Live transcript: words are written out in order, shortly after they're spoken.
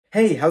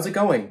Hey, how's it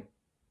going?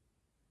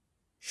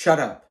 Shut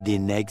up. The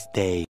next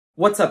day.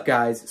 What's up,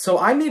 guys? So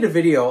I made a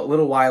video a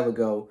little while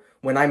ago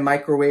when I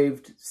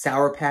microwaved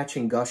Sour Patch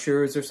and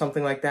Gushers or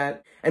something like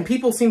that, and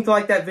people seem to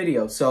like that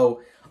video,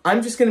 so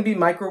I'm just gonna be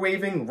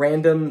microwaving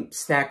random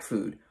snack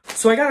food.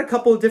 So I got a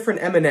couple of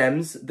different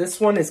M&Ms. This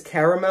one is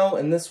caramel,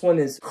 and this one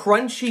is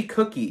crunchy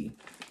cookie.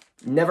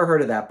 Never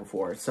heard of that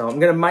before. So I'm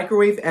gonna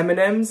microwave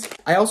M&Ms.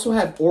 I also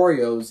have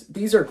Oreos.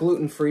 These are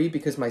gluten-free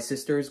because my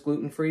sister is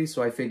gluten-free,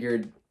 so I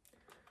figured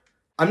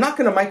I'm not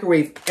gonna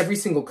microwave every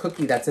single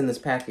cookie that's in this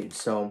package,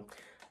 so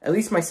at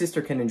least my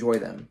sister can enjoy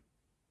them.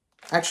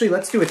 Actually,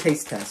 let's do a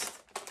taste test.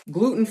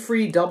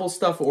 Gluten-free double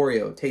stuffed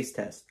Oreo taste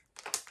test.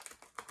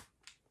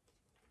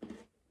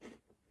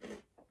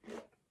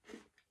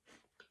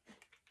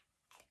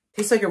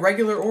 Tastes like a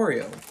regular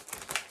Oreo.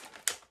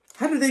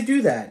 How do they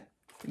do that?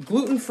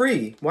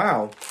 Gluten-free.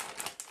 Wow.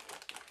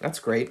 That's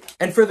great.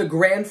 And for the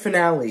grand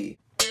finale.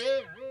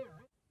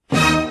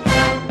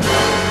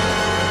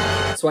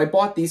 So I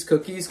bought these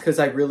cookies because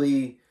I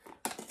really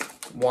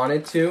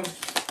wanted to.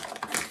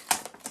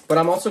 But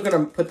I'm also going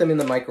to put them in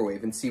the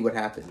microwave and see what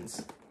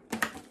happens.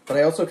 But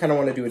I also kind of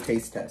want to do a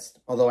taste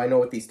test. Although I know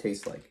what these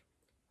taste like.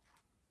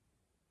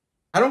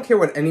 I don't care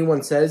what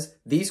anyone says.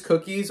 These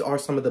cookies are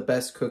some of the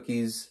best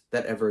cookies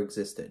that ever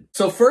existed.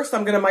 So first,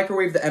 I'm going to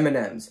microwave the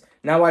M&Ms.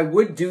 Now, I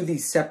would do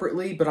these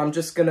separately, but I'm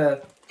just going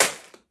to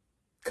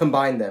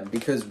combine them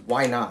because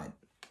why not?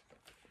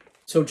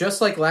 So just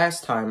like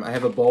last time, I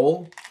have a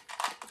bowl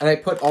and I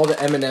put all the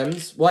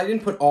M&Ms. Well, I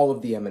didn't put all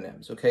of the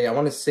M&Ms, okay? I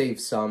want to save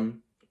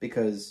some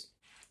because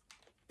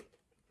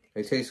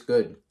they taste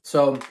good.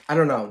 So, I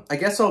don't know. I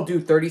guess I'll do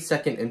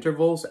 30-second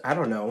intervals. I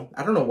don't know.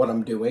 I don't know what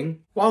I'm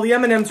doing. While the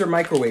M&Ms are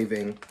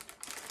microwaving,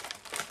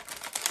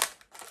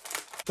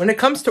 when it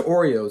comes to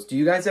Oreos, do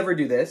you guys ever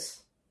do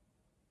this?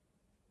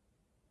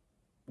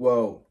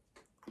 Whoa.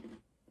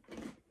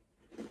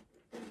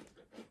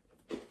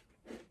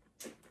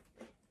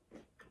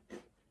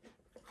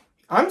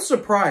 I'm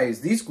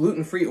surprised. These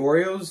gluten-free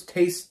Oreos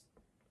taste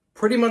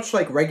pretty much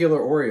like regular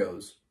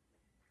Oreos.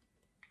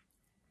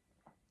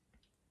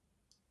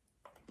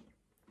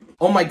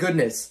 Oh my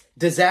goodness,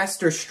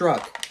 disaster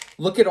struck.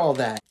 Look at all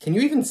that. Can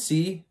you even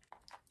see?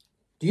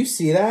 Do you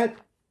see that?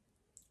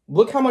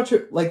 Look how much,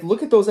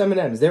 look at those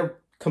M&Ms. They're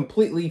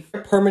completely,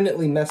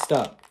 permanently messed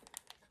up.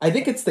 I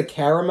think it's the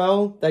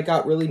caramel that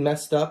got really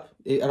messed up.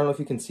 I don't know if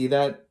you can see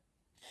that.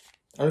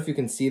 I don't know if you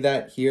can see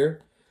that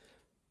here.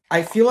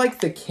 I feel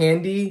like the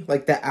candy,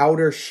 like the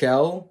outer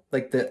shell,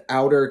 like the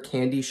outer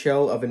candy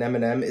shell of an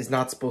M&M is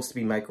not supposed to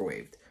be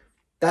microwaved.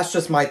 That's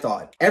just my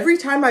thought. Every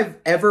time I've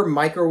ever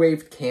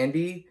microwaved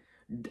candy,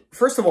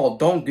 first of all,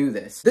 don't do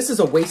this. This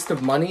is a waste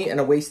of money and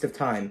a waste of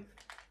time.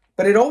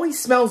 But it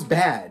always smells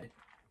bad.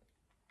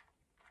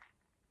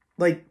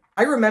 Like,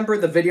 I remember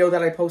the video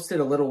that I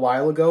posted a little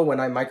while ago when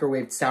I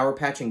microwaved Sour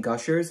Patch and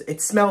Gushers. It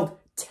smelled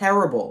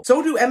terrible.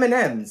 So do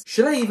M&Ms.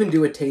 Should I even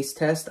do a taste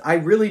test? I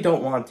really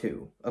don't want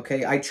to,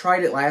 okay? I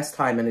tried it last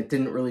time and it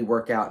didn't really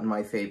work out in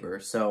my favor,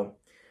 so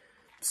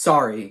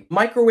sorry.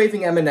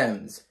 Microwaving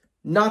M&Ms.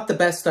 Not the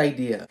best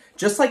idea.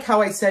 Just like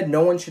how I said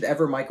no one should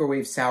ever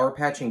microwave Sour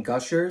Patch and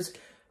Gushers,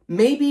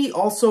 maybe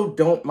also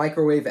don't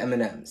microwave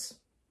M&Ms.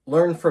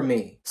 Learn from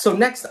me. So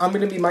next, I'm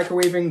going to be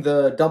microwaving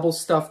the double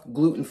stuffed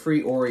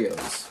gluten-free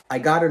Oreos. I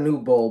got a new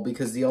bowl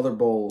because the other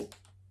bowl,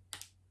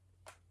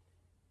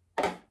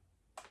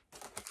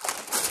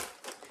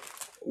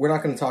 we're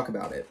not going to talk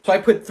about it. So I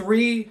put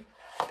 3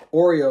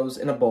 Oreos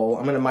in a bowl.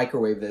 I'm going to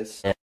microwave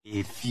this.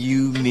 A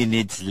few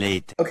minutes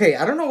later. Okay,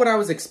 I don't know what I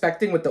was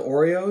expecting with the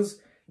Oreos.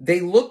 They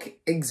look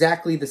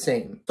exactly the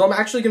same. So I'm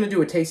actually going to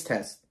do a taste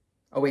test.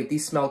 Oh wait,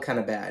 these smell kind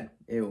of bad.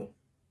 Ew.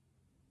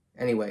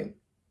 Anyway,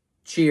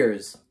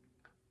 cheers.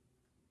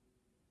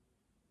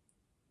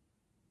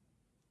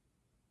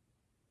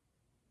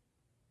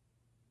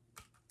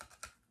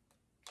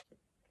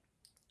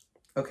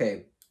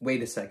 Okay,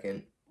 wait a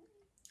second.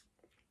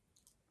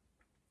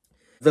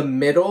 The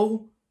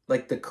middle,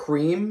 like the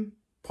cream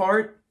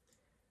part,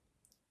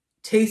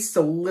 tastes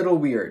a little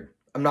weird.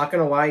 I'm not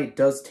gonna lie, it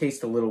does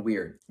taste a little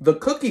weird. The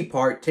cookie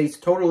part tastes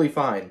totally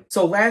fine.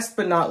 So last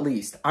but not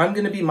least, I'm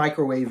gonna be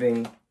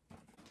microwaving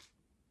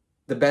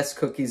the best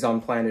cookies on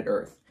planet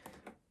Earth.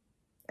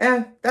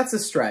 That's a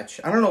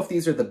stretch. I don't know if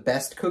these are the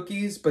best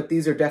cookies, but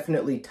these are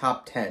definitely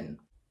top 10.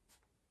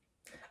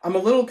 I'm a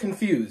little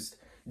confused.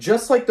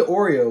 Just like the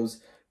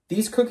Oreos,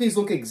 these cookies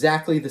look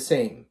exactly the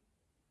same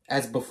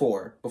as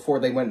before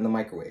they went in the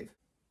microwave.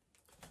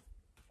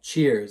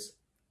 Cheers.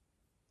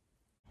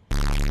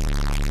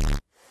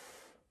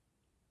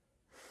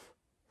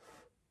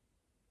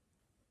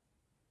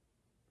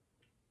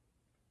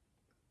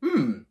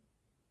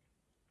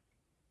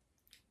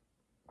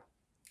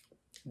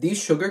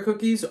 These sugar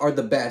cookies are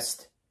the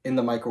best in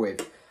the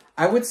microwave.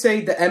 I would say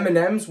the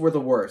M&Ms were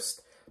the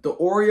worst. The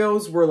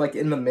Oreos were like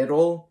in the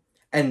middle.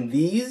 And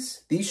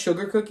these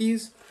sugar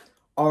cookies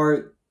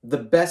are the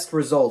best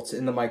results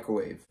in the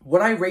microwave.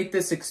 Would I rate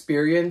this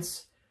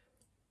experience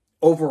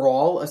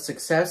overall a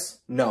success?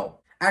 No.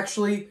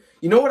 Actually,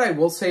 you know what I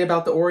will say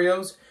about the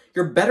Oreos?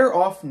 you're better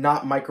off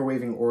not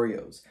microwaving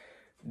Oreos.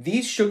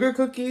 These sugar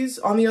cookies,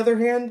 on the other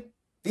hand,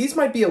 these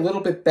might be a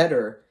little bit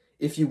better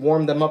if you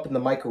warm them up in the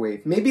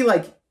microwave. Maybe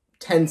like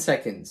 10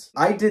 seconds.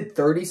 I did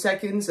 30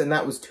 seconds and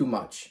that was too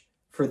much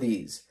for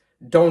these.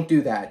 Don't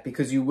do that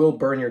because you will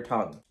burn your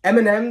tongue.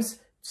 M&Ms,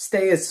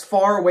 stay as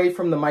far away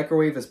from the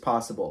microwave as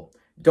possible.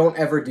 Don't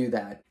ever do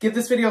that. Give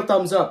this video a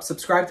thumbs up,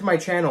 subscribe to my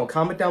channel,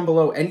 comment down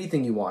below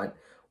anything you want.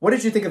 What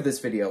did you think of this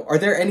video? Are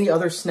there any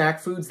other snack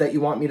foods that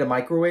you want me to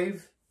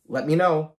microwave? Let me know.